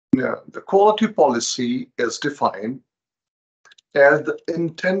Now, the quality policy is defined as the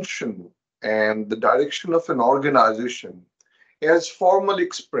intention and the direction of an organization as formally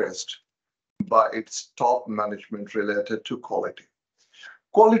expressed by its top management related to quality.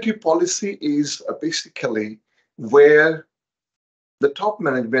 Quality policy is basically where the top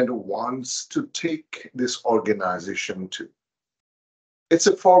management wants to take this organization to. It's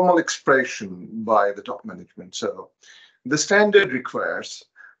a formal expression by the top management. So the standard requires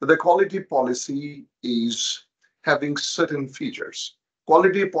that the quality policy is having certain features.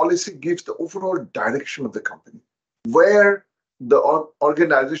 Quality policy gives the overall direction of the company, where the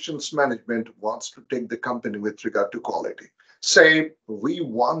organization's management wants to take the company with regard to quality. Say we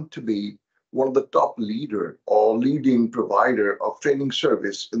want to be one of the top leader or leading provider of training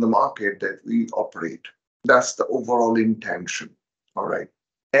service in the market that we operate. That's the overall intention. All right.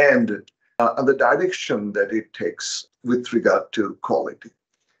 And the direction that it takes with regard to quality.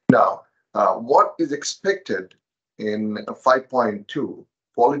 Now, what is expected in 5.2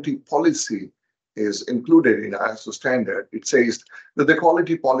 quality policy is included in ISO standard. It says that the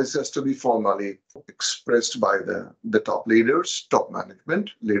quality policy has to be formally expressed by the top leaders, top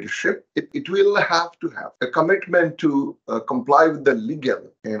management, leadership. It will have to have a commitment to comply with the legal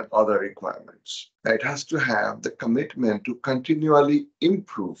and other requirements. It has to have the commitment to continually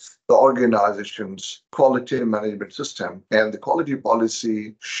improve the organization's quality management system, and the quality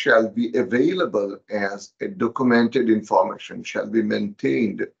policy shall be available as a documented information, shall be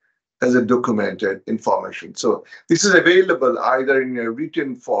maintained as a documented information. So this is available either in a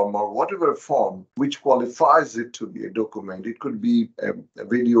written form or whatever form which qualifies it to be a document. It could be a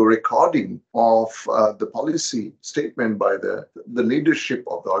video recording of the policy statement by the leadership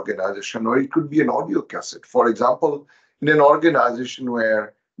of the organization, or it could be an audio cassette. For example, in an organization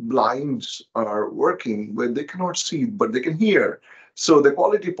where blinds are working, where they cannot see, but they can hear. So the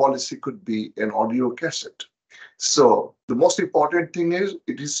quality policy could be an audio cassette. So the most important thing is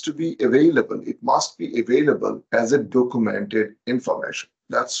it is to be available. It must be available as a documented information.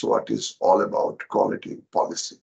 That's what is all about quality policy.